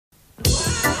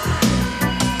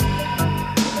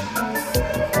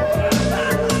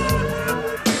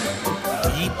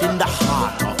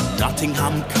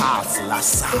Nottingham Castle a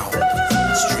sound.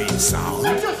 Strange sound.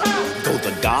 Though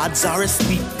the guards are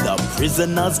asleep, the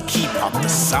prisoners keep up the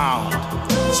sound.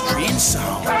 Strange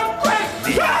sound.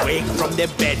 They wake from their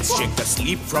beds, shake the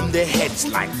sleep from their heads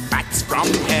like bats from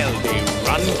hell. They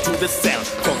run to the cell,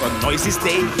 for the noises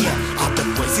they hear are the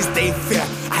voices they fear.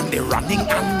 And they're running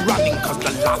and running, cause the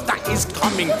laughter is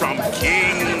coming from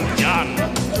King John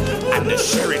and the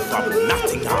sheriff of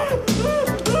Nottingham.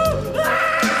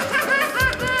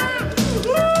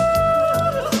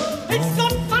 It's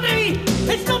not funny!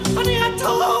 It's not funny at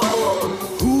all!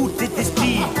 Who did this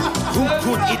deed? Who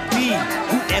could it be?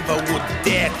 Whoever would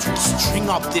dare to string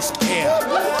up this pair?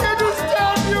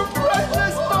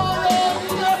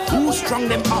 Who strung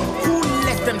them up? Who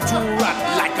left them to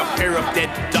rot like a pair of dead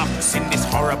ducks in this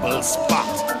horrible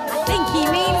spot? I think he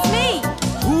means me.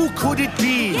 Who could it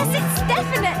be? Yes, it's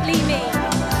definitely me.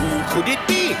 Who could it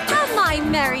be? And my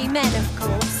merry men, of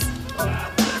course.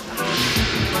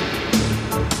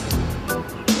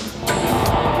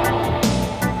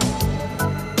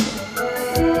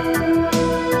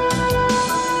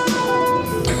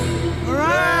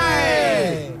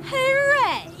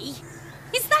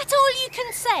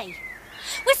 Say.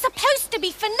 We're supposed to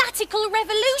be fanatical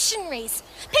revolutionaries.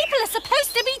 People are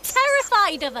supposed to be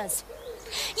terrified of us.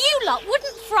 You lot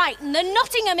wouldn't frighten the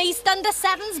Nottingham East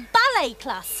Under-7's ballet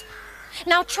class.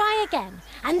 Now try again,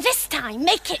 and this time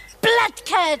make it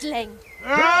blood-curdling.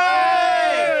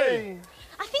 Hooray!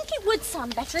 I think it would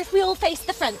sound better if we all faced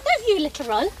the front, don't you, little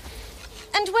Ron?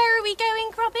 And where are we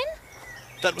going, Robin?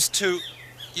 That was too,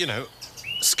 you know,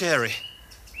 scary.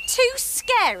 Too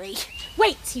scary?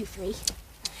 Wait, you three.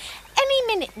 Any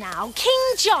minute now,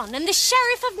 King John and the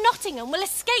Sheriff of Nottingham will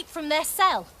escape from their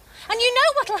cell. And you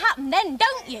know what'll happen then,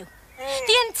 don't you?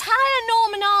 The entire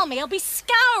Norman army will be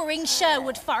scouring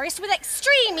Sherwood Forest with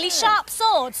extremely sharp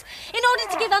swords in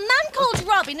order to give a man called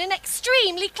Robin an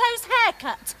extremely close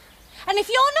haircut. And if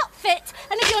you're not fit,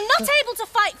 and if you're not able to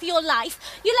fight for your life,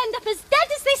 you'll end up as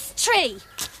dead as this tree.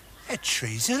 A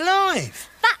tree's alive.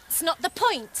 That's not the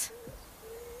point.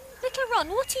 Little Ron,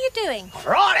 what are you doing?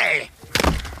 Righty!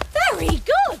 Very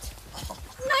good.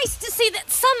 Nice to see that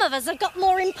some of us have got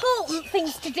more important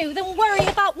things to do than worry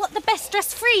about what the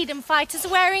best-dressed freedom fighters are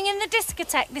wearing in the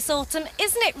discotheque this autumn,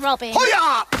 isn't it, Robin?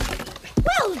 Hoya!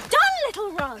 Well done,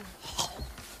 little Ron.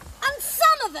 And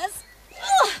some of us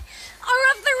are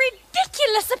of the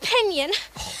ridiculous opinion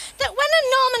that when a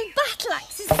Norman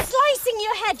battle-axe is slicing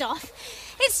your head off,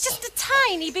 it's just a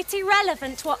tiny bit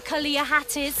irrelevant what colour your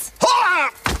hat is.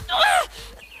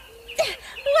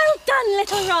 Well done,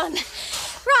 little Ron.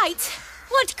 Right,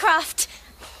 woodcraft.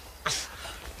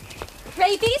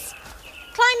 Rabies,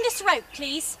 climb this rope,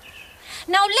 please.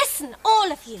 Now listen,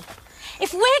 all of you.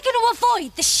 If we're going to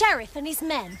avoid the sheriff and his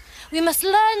men, we must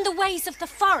learn the ways of the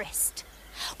forest.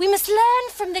 We must learn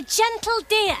from the gentle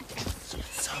deer.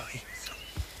 Sorry.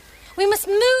 We must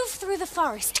move through the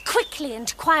forest quickly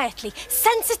and quietly,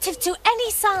 sensitive to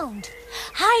any sound,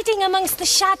 hiding amongst the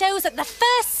shadows at the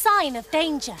first sign of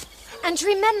danger. And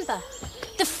remember,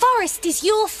 the forest is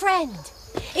your friend.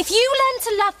 If you learn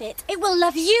to love it, it will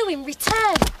love you in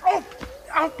return.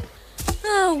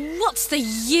 Oh, what's the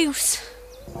use?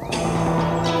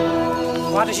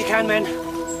 Right as you can, men.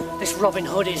 This Robin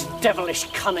Hood is devilish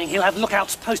cunning. He'll have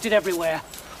lookouts posted everywhere.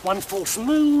 One false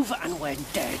move and we're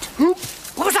dead. Whoop.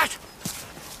 What was that?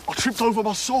 I tripped over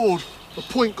my sword. The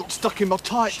point got stuck in my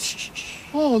tights.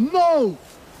 Oh, no!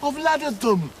 I've laddered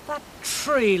them. That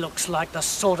tree looks like the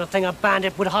sort of thing a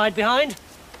bandit would hide behind.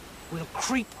 We'll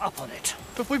creep up on it.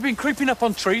 But we've been creeping up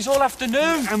on trees all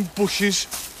afternoon. And bushes,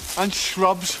 and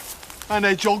shrubs, and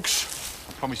hedgehogs.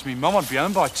 Promised me Mum would be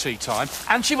home by tea time,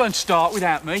 and she won't start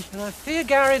without me. And I fear,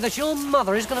 Gary, that your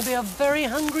mother is going to be a very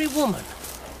hungry woman.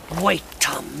 Wait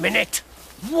a minute.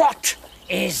 What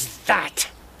is that?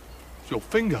 It's your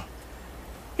finger.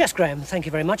 Yes, Graham, thank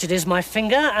you very much. It is my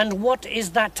finger. And what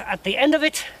is that at the end of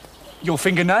it? Your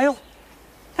fingernail?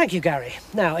 Thank you, Gary.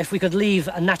 Now, if we could leave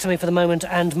anatomy for the moment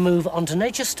and move on to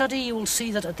nature study, you will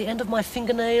see that at the end of my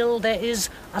fingernail there is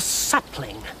a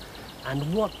sapling.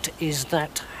 And what is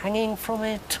that hanging from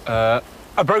it? A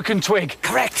broken twig.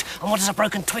 Correct. And what does a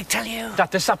broken twig tell you?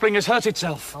 That the sapling has hurt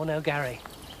itself. Oh, no, Gary.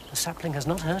 The sapling has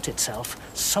not hurt itself.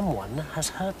 Someone has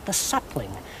hurt the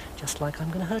sapling. Just like I'm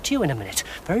going to hurt you in a minute.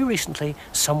 Very recently,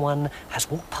 someone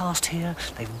has walked past here,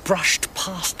 they've brushed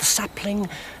past the sapling,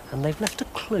 and they've left a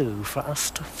clue for us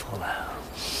to follow.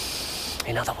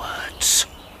 In other words,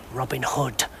 Robin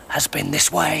Hood has been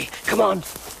this way. Come on.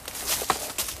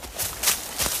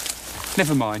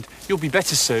 Never mind. You'll be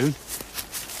better soon.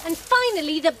 And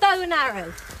finally, the bow and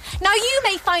arrow. Now, you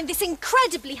may find this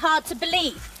incredibly hard to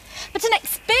believe, but but an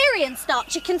experienced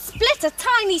archer can split a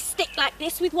tiny stick like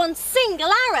this with one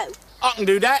single arrow. I can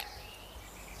do that.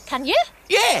 Can you?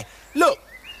 Yeah, look.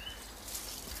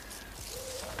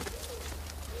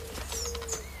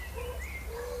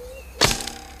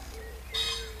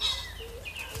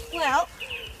 Well,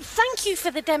 thank you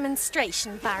for the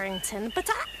demonstration, Barrington, but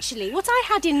actually what I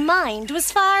had in mind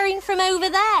was firing from over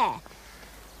there.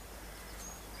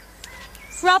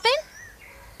 Robin?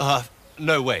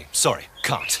 No way. Sorry,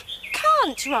 can't.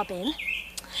 Can't, Robin?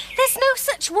 There's no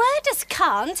such word as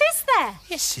can't, is there?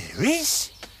 Yes, there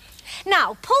is.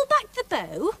 Now, pull back the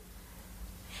bow,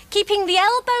 keeping the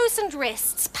elbows and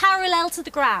wrists parallel to the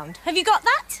ground. Have you got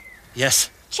that? Yes.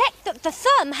 Check that the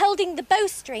thumb holding the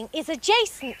bowstring is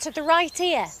adjacent to the right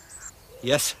ear,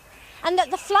 Yes. and that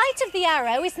the flight of the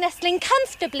arrow is nestling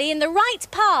comfortably in the right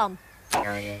palm.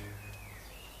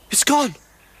 It's gone.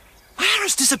 My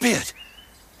arrow's disappeared.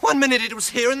 1 minute it was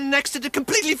here and the next it had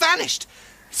completely vanished.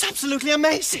 It's absolutely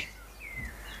amazing.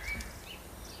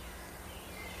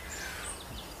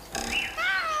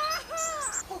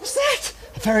 What was that?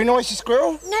 A very noisy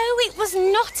squirrel? No, it was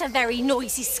not a very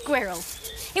noisy squirrel.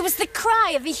 It was the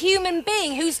cry of a human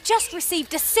being who's just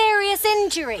received a serious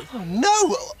injury. Oh,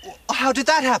 no! How did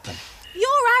that happen?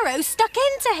 Your arrow stuck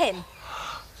into him.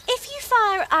 If you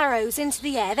fire arrows into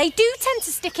the air, they do tend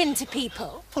to stick into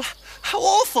people. Well, how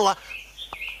awful!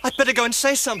 I'd better go and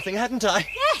say something, hadn't I?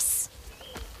 Yes.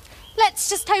 Let's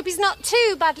just hope he's not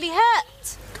too badly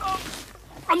hurt.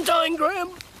 I'm dying, Graham.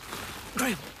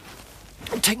 Graham,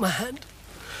 take my hand.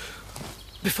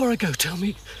 Before I go, tell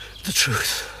me the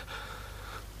truth.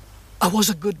 I was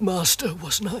a good master,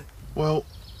 wasn't I? Well,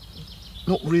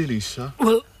 not really, sir.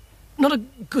 Well, not a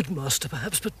good master,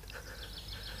 perhaps, but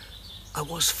I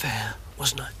was fair,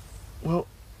 wasn't I? Well,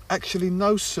 actually,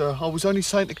 no, sir. I was only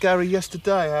saying to Gary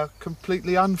yesterday how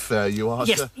completely unfair you are,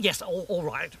 Yes, sir. yes, all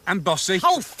right. And bossy.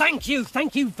 Oh, thank you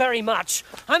very much.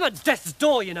 I'm at death's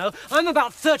door, you know. I'm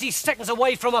about 30 seconds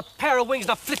away from a pair of wings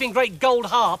and a flipping great gold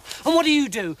harp. And what do?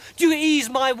 Do you ease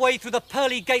my way through the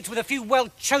pearly gates with a few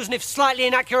well-chosen, if slightly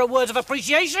inaccurate words of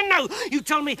appreciation? No, you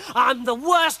tell me I'm the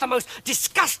worst, the most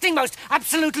disgusting, most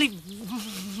absolutely...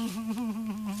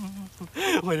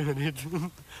 Wait a minute.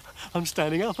 I'm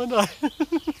standing up, aren't I?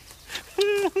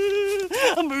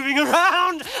 I'm moving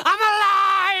around. I'm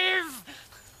alive!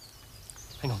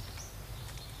 Hang on.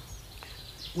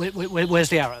 Where's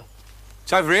the arrow?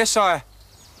 It's over here, sire.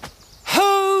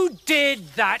 Who did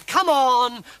that? Come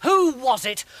on. Who was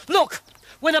it? Look,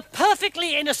 when a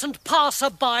perfectly innocent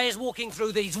passer-by is walking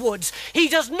through these woods, he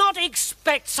does not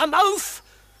expect some oaf,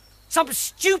 some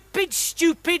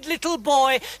stupid little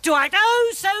boy to act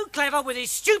oh so clever with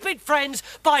his stupid friends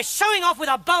by showing off with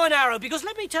a bow and arrow, because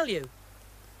let me tell you,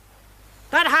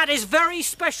 that hat is very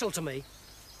special to me.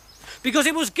 Because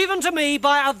it was given to me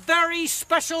by a very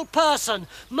special person,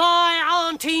 my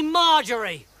Auntie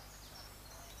Marjorie.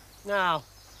 Now,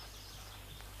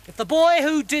 if the boy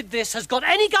who did this has got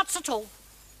any guts at all,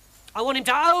 I want him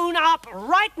to own up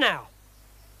right now.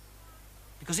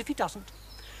 Because if he doesn't,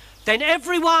 then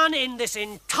everyone in this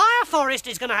entire forest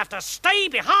is going to have to stay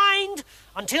behind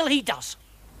until he does.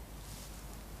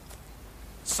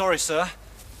 Sorry, sir.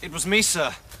 It was me,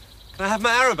 sir. Can I have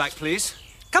my arrow back, please?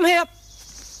 Come here.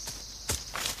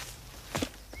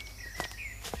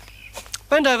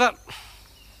 Bend over.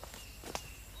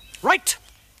 Right.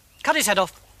 Cut his head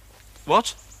off.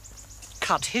 What?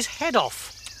 Cut his head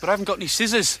off. But I haven't got any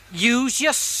scissors. Use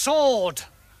your sword.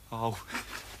 Oh.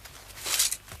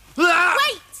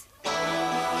 Wait!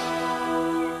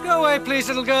 Go away, please,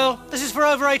 little girl. This is for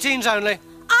over 18s only.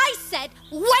 I said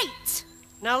wait!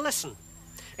 Now listen.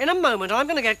 In a moment, I'm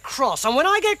going to get cross, and when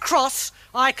I get cross,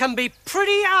 I can be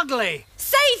pretty ugly.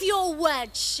 Save your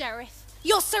words, Sheriff.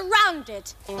 You're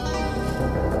surrounded.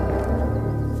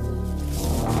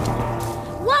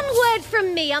 One word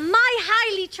from me and my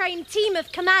highly trained team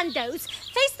of commandos.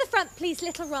 Face the front, please,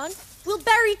 little Ron. We'll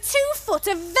bury 2 foot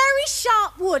of very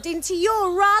sharp wood into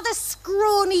your rather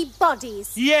scrawny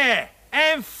bodies. Yeah,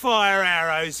 and fire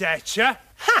arrows at you.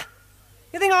 Ha!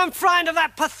 You think I'm frightened of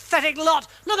that pathetic lot?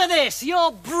 Look at this,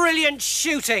 your brilliant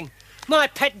shooting. My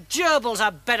pet gerbil's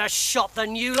a better shot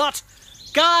than you lot.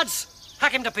 Guards,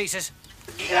 hack him to pieces.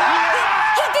 He did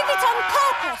it on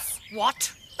purpose.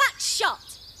 What? That shot.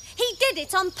 He did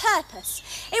it on purpose.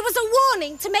 It was a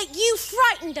warning to make you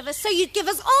frightened of us so you'd give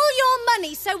us all your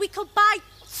money so we could buy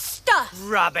stuff.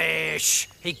 Rubbish.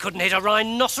 He couldn't hit a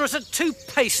rhinoceros at 2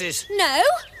 paces. No.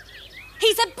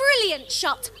 He's a brilliant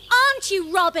shot, aren't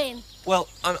you, Robin? Well,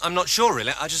 I'm not sure,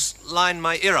 really. I just lined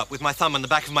my ear up with my thumb on the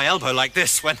back of my elbow like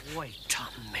this when... Wait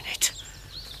a minute.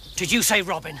 Did you say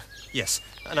Robin? Yes,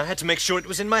 and I had to make sure it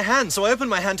was in my hand, so I opened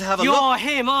my hand to have a look. You're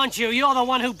him, aren't you? You're the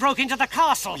one who broke into the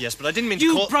castle. Yes, but I didn't mean to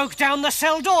You broke down the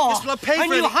cell door. Yes, but I paid for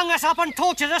And it. you hung us up and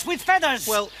tortured us with feathers.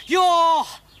 Well... You're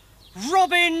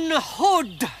Robin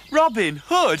Hood. Robin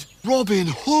Hood? Robin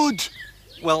Hood!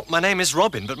 Well, my name is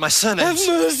Robin, but my surname's...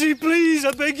 Have mercy, please,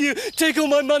 I beg you. Take all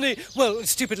my money. Well,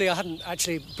 stupidly, I hadn't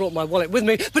actually brought my wallet with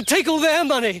me, but take all their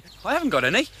money. I haven't got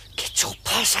any. Get your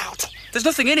purse out. There's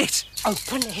nothing in it.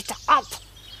 Open it up.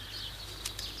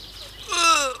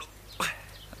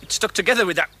 It's stuck together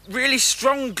with that really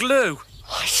strong glue.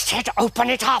 I said open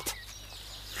it up.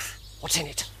 What's in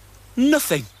it?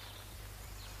 Nothing.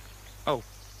 Oh,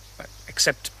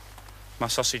 except my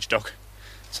sausage dog.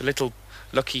 It's a little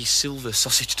lucky silver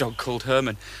sausage dog called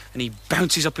Herman, and he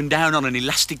bounces up and down on an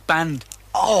elastic band.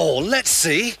 Oh, let's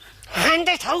see. Hand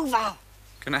it over.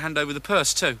 Can I hand over the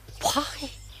purse too? Why?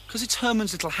 Because it's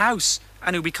Herman's little house,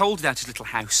 and he'll be cold without his little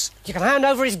house. You can hand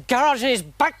over his garage and his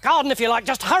back garden if you like.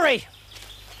 Just hurry.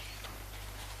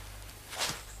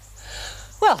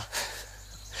 Well,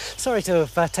 sorry to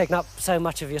have taken up so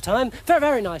much of your time. Very,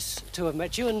 very nice to have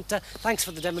met you, and thanks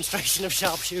for the demonstration of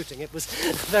sharpshooting. It was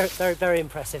very, very, very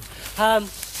impressive.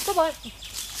 Bye-bye.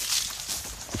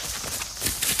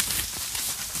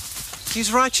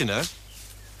 He's right, you know.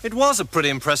 It was a pretty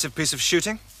impressive piece of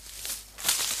shooting.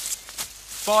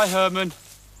 Bye, Herman.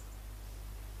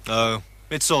 Oh,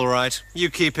 it's all right.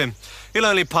 You keep him. He'll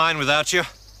only pine without you.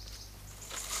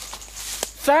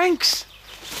 Thanks.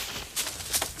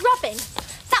 Robin,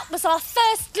 that was our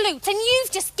first loot and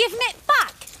you've just given it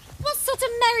back. What sort of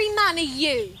merry man are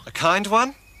you? A kind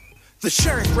one? The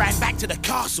sheriff ran back to the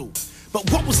castle, but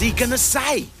what was he gonna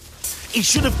say? He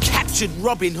should have captured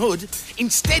Robin Hood.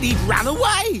 Instead, he'd ran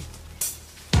away.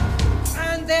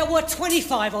 And there were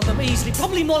 25 of them easily,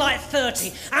 probably more like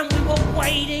 30. And we were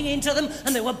wading into them,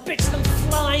 and there were bits of them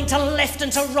flying to left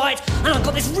and to right. And I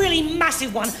got this really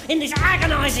massive one in this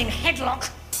agonising headlock.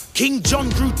 King John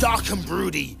grew dark and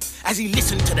broody as he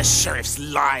listened to the sheriff's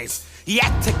lies. He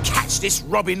had to catch this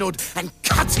Robin Hood and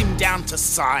cut him down to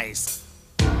size.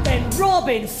 Then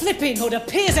Robin Flippin' Hood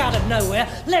appears out of nowhere,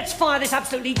 lets fire this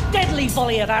absolutely deadly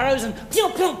volley of arrows and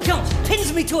pyong, pyong, pyong,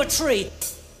 pins me to a tree.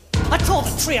 I tore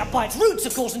the tree up by its roots,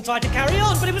 of course, and tried to carry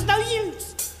on, but it was no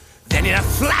use. Then in a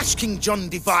flash, King John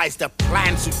devised a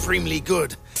plan supremely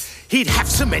good. He'd have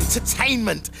some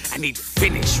entertainment and he'd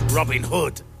finish Robin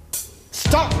Hood.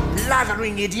 Stop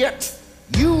blathering, idiot!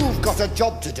 You've got a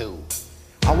job to do.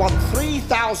 I want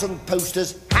 3,000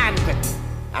 posters handwritten,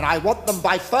 and I want them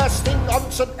by first thing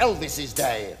on St. Elvis's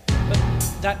Day. But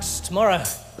that's tomorrow.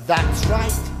 That's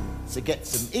right. So get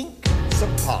some ink,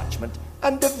 some parchment,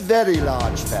 and a very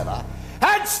large feather,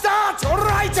 and start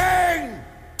writing!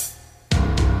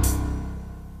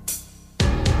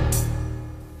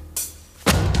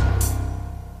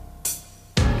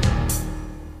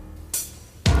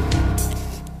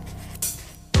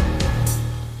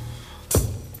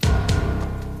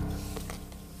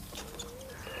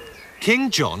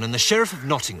 King John and the Sheriff of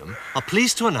Nottingham are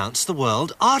pleased to announce the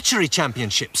World Archery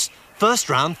Championships. First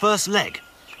round, first leg.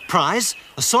 Prize,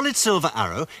 a solid silver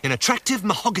arrow in attractive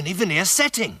mahogany veneer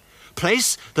setting.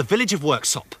 Place, the village of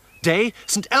Worksop. Day,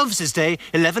 St. Elvis's Day,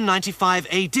 1195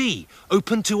 AD.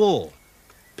 Open to all.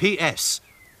 P.S.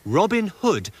 Robin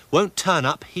Hood won't turn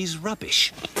up, he's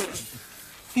rubbish.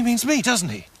 He means me, doesn't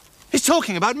he? He's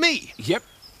talking about me. Yep.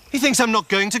 He thinks I'm not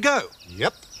going to go.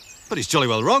 Yep. But he's jolly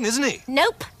well wrong, isn't he?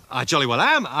 Nope. I jolly well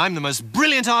am. I'm the most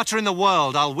brilliant archer in the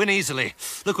world. I'll win easily.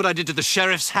 Look what I did to the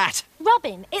sheriff's hat.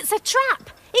 Robin, it's a trap.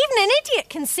 Even an idiot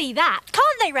can see that,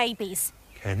 can't they, Rabies?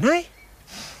 Can they?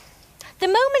 The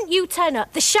moment you turn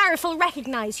up, the sheriff will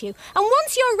recognise you. And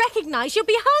once you're recognised, you'll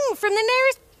be hung from the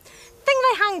nearest thing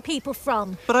they hang people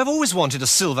from. But I've always wanted a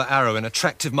silver arrow in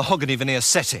attractive mahogany veneer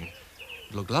setting.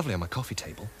 It looked lovely on my coffee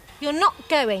table. You're not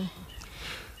going.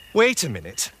 Wait a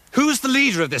minute. Who's the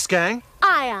leader of this gang?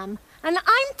 I am. And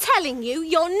I'm telling you,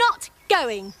 you're not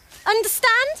going.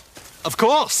 Understand? Of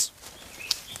course.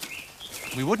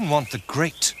 We wouldn't want the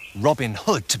great Robin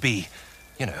Hood to be,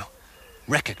 you know,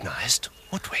 recognised,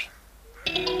 would we?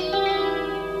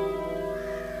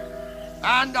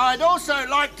 And I'd also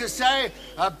like to say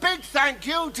a big thank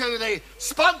you to the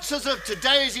sponsors of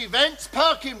today's events,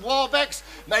 Perkin Warbeck's,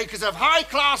 makers of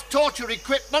high-class torture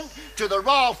equipment, to the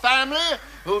royal family,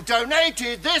 who've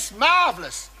donated this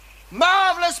marvellous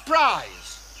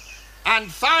prize.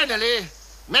 And finally,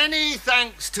 many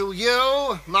thanks to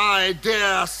you, my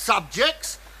dear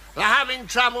subjects, for having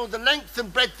travelled the length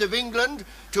and breadth of England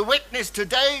to witness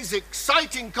today's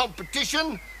exciting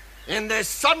competition in this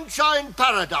sunshine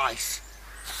paradise.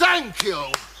 Thank you.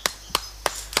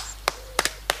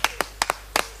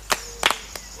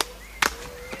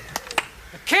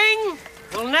 King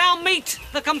will now meet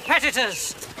the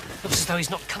competitors. Looks as though he's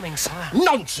not coming, sire.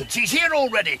 Nonsense, he's here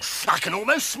already. I can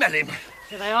almost smell him.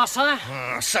 Here they are, sire.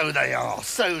 So they are,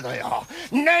 so they are.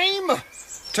 Name?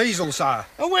 Teasel, sire.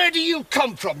 Where do you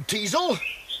come from, Teasel?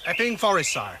 Epping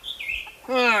Forest, sire.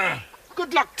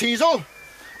 Good luck, Teasel.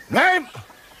 Name?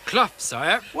 Clough,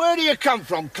 sire. Where do you come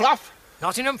from, Clough?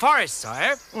 Nottingham Forest,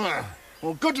 sire.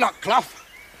 Well, good luck, Clough.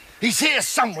 He's here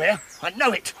somewhere, I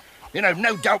know it. You know,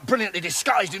 no doubt brilliantly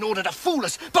disguised in order to fool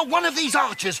us, but one of these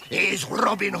archers is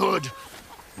Robin Hood.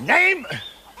 Name?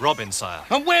 Robin, sire.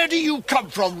 And where do you come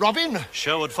from, Robin?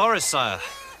 Sherwood Forest, sire.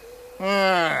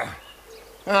 Well,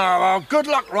 good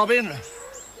luck, Robin.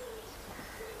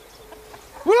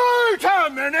 Wait a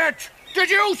minute! Did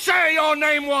you say your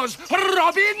name was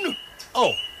Robin?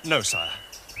 Oh, no, sire.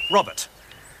 Robert.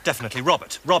 Definitely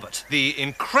Robert. Robert, the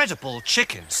incredible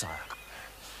chicken, sire.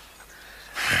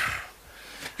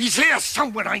 He's here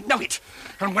somewhere, I know it.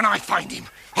 And when I find him,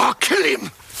 I'll kill him.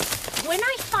 When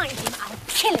I find him, I'll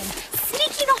kill him.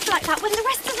 Sneaking off like that when the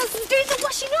rest of us are doing the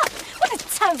washing up. What a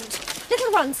toad.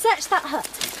 Little Ron, search that hut.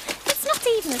 It's not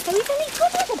even as though he's any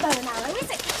good with a bow and arrow,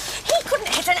 is it? He couldn't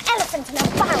hit an elephant in a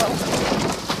barrel.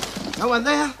 No one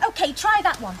there? OK, try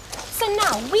that one. So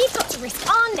now we've got to risk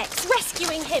our necks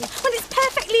rescuing him when it's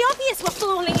perfectly obvious we're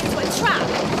falling into a trap.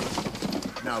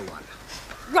 No one.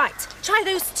 Right, try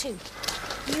those two.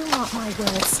 You mark my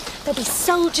words. There'll be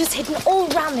soldiers hidden all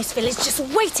round this village just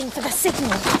waiting for the signal.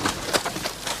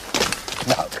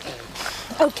 No.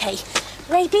 OK,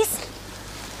 rabies,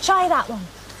 try that one.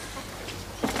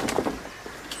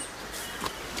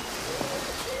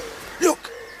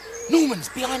 Look! Norman's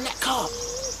behind that car.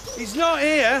 He's not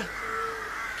here.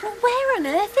 Well, where on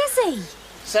earth is he?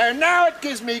 So now it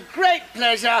gives me great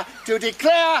pleasure to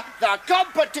declare the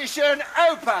competition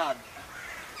open.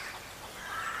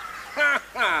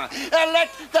 Let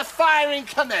the firing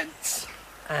commence.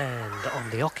 And on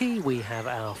the oche, we have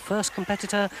our first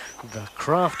competitor, the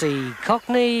crafty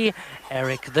Cockney,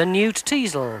 Eric the Newt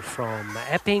Teasel from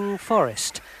Epping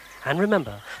Forest. And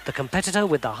remember, the competitor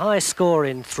with the high score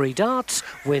in 3 darts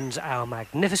wins our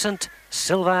magnificent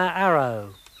silver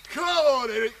arrow. Come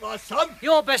on, Eric, my son.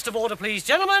 Your best of order, please,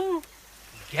 gentlemen.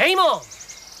 Game on.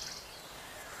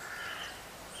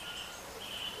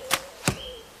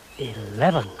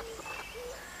 11.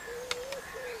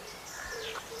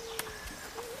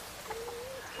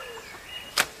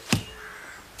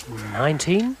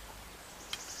 19.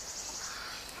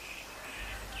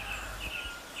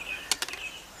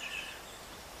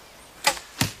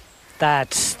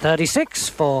 That's 36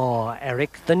 for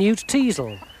Eric the Newt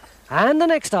Teasel. And the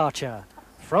next archer,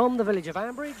 from the village of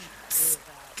Ambridge... Psst,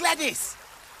 Gladys!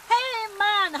 Hey,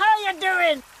 man, how you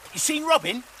doing? You seen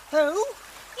Robin? Who?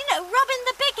 You know, Robin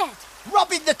the Big Head.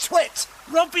 Robin the Twit!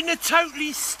 Robin the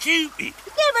totally stupid.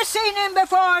 Never seen him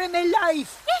before in my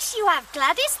life. Yes, you have,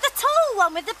 Gladys, the tall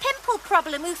one with the pimple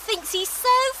problem who thinks he's so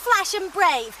flash and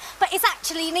brave, but is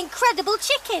actually an incredible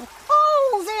chicken.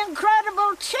 Oh, the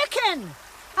incredible chicken.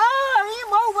 Oh,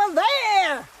 him over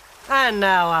there. And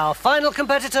now our final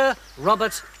competitor,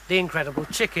 Robert the Incredible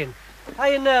Chicken. Are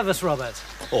you nervous, Robert?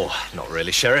 Oh, not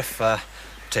really, Sheriff.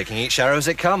 Taking each arrow as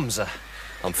it comes.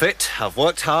 I'm fit, I've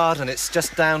worked hard, and it's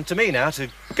just down to me now to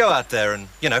go out there and,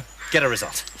 you know, get a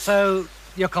result. So,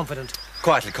 you're confident?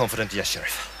 Quietly confident, yes,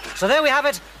 Sheriff. So there we have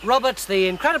it, Robert the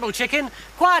Incredible Chicken,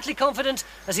 quietly confident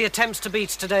as he attempts to beat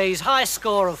today's high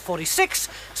score of 46,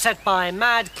 set by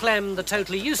Mad Clem the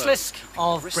Totally Useless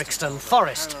of Brixton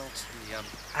Forest.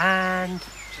 And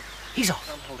he's off.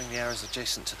 I'm holding the arrows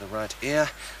adjacent to the right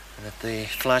ear, and at the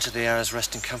flight of the arrows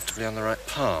resting comfortably on the right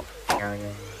palm.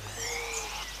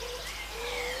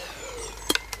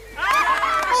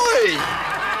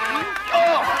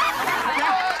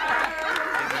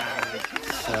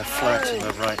 Flat in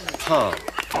the right palm.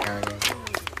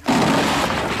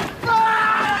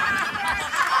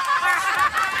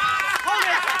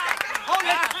 Hold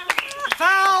it!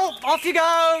 Foul! Off you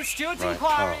go! Stewart's Right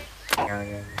inquiry. What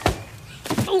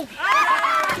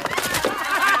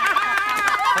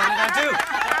did I do?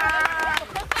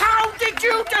 How did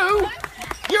you do?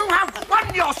 You have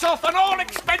won yourself an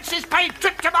all-expenses paid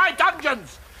trip to my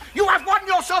dungeons. You have won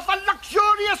yourself a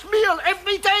luxurious meal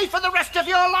every day for the rest of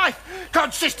your life,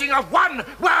 consisting of 1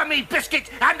 wormy biscuit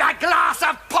and a glass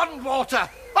of pond water.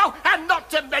 Oh, and not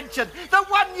to mention the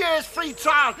 1 year's free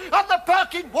trial on the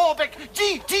Perkin Warbeck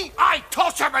GTI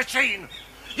torture machine.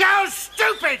 You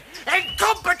stupid,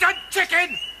 incompetent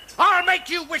chicken! I'll make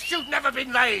you wish you'd never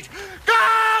been laid.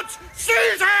 Guards,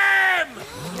 seize him!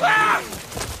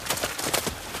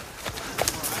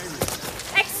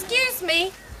 Excuse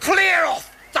me. Clear off!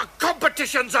 The competition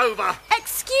competition's over.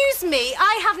 Excuse me,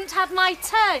 I haven't had my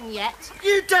turn yet.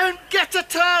 You don't get a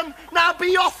turn. Now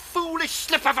be off, foolish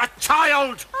slip of a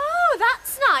child. Oh,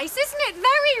 that's nice, isn't it?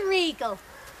 Very regal.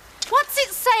 What's it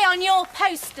say on your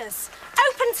posters?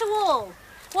 Open to all.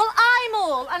 Well, I'm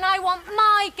all, and I want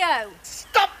my go.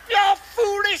 Stop your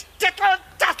foolish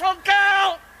tittle-tattle,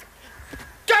 girl!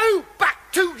 Go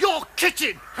back to your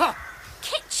kitchen! Huh.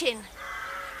 Kitchen?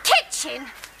 Kitchen?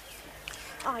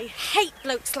 I hate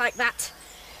blokes like that.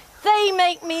 They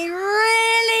make me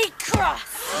really cross.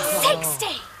 60!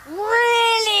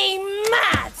 Really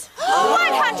mad!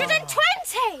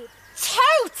 120!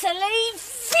 Totally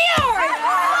furious!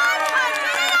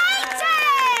 180!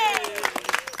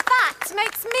 That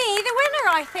makes me the winner,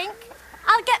 I think.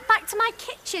 I'll get back to my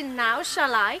kitchen now,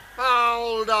 shall I?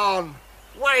 Hold on.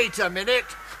 Wait a minute.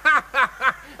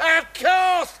 Of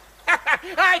course!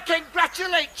 I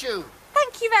congratulate you.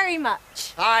 Thank you very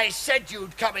much. I said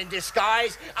you'd come in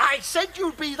disguise. I said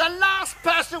you'd be the last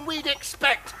person we'd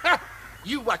expect.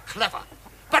 You were clever,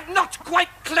 but not quite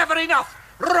clever enough.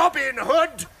 Robin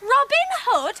Hood! Robin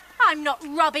Hood? I'm not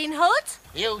Robin Hood.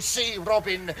 You see,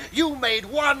 Robin, you made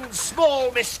one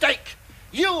small mistake.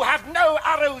 You have no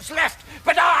arrows left,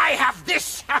 but I have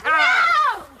this.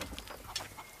 No!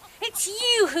 It's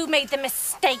you who made the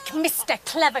mistake, Mr.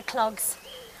 Cleverclogs.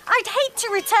 I'd hate to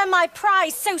return my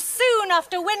prize so soon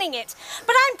after winning it,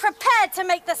 but I'm prepared to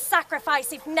make the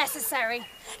sacrifice if necessary.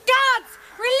 Guards,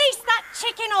 release that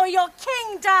chicken or your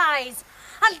king dies.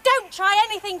 And don't try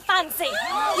anything fancy.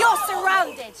 You're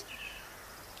surrounded.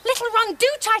 Little Ron, do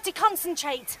try to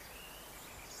concentrate.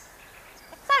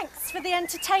 Thanks for the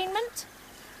entertainment.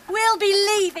 We'll be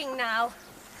leaving now.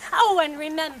 Oh, and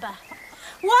remember,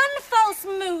 one false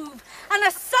move and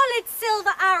a solid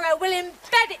silver arrow will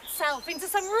embed itself into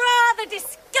some rather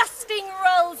disgusting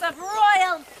rolls of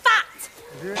royal fat.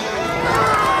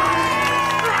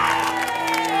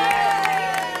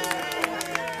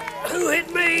 Who hit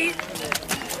me?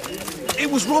 It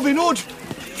was Robin Hood.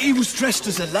 He was dressed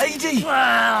as a lady.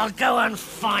 Well, go and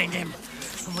find him.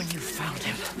 And when you've found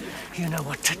him, you know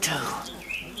what to do.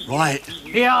 Right.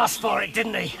 He asked for it,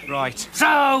 didn't he? Right.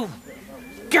 So,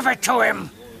 give it to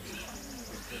him.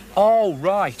 Oh,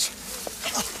 right.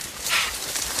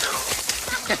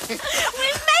 We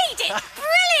made it!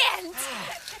 Brilliant!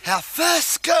 Our first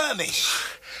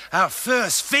skirmish, our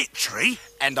first victory,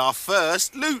 and our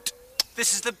first loot.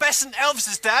 This is the best St.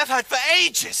 Elvis's Day I've had for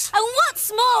ages. And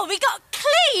what's more, we got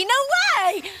clean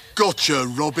away! Gotcha,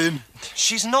 Robin.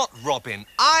 She's not Robin.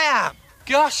 I am.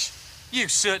 Gosh, you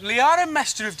certainly are a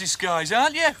master of disguise,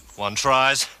 aren't you? One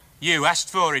tries. You asked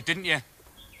for it, didn't you?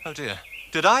 Oh, dear.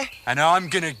 Did I? And I'm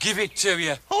gonna give it to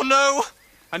you. Oh, no.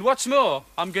 And what's more,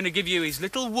 I'm gonna give you his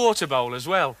little water bowl as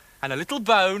well, and a little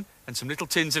bone, and some little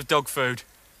tins of dog food.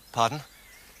 Pardon?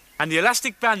 And the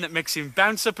elastic band that makes him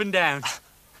bounce up and down.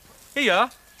 Here you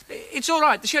are. It's all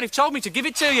right. The sheriff told me to give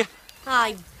it to you.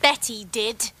 I bet he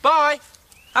did. Bye.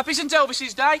 Happy St.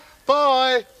 Elvis's Day.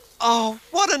 Bye. Oh,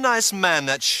 what a nice man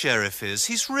that sheriff is.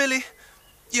 He's really,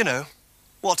 you know,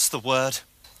 what's the word?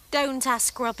 Don't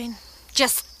ask, Robin.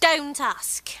 Just don't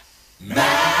ask. Marian,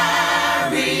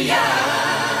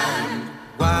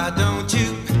 why don't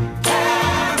you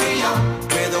carry on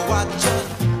with what you're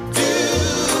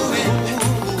doing?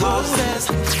 'Cause there's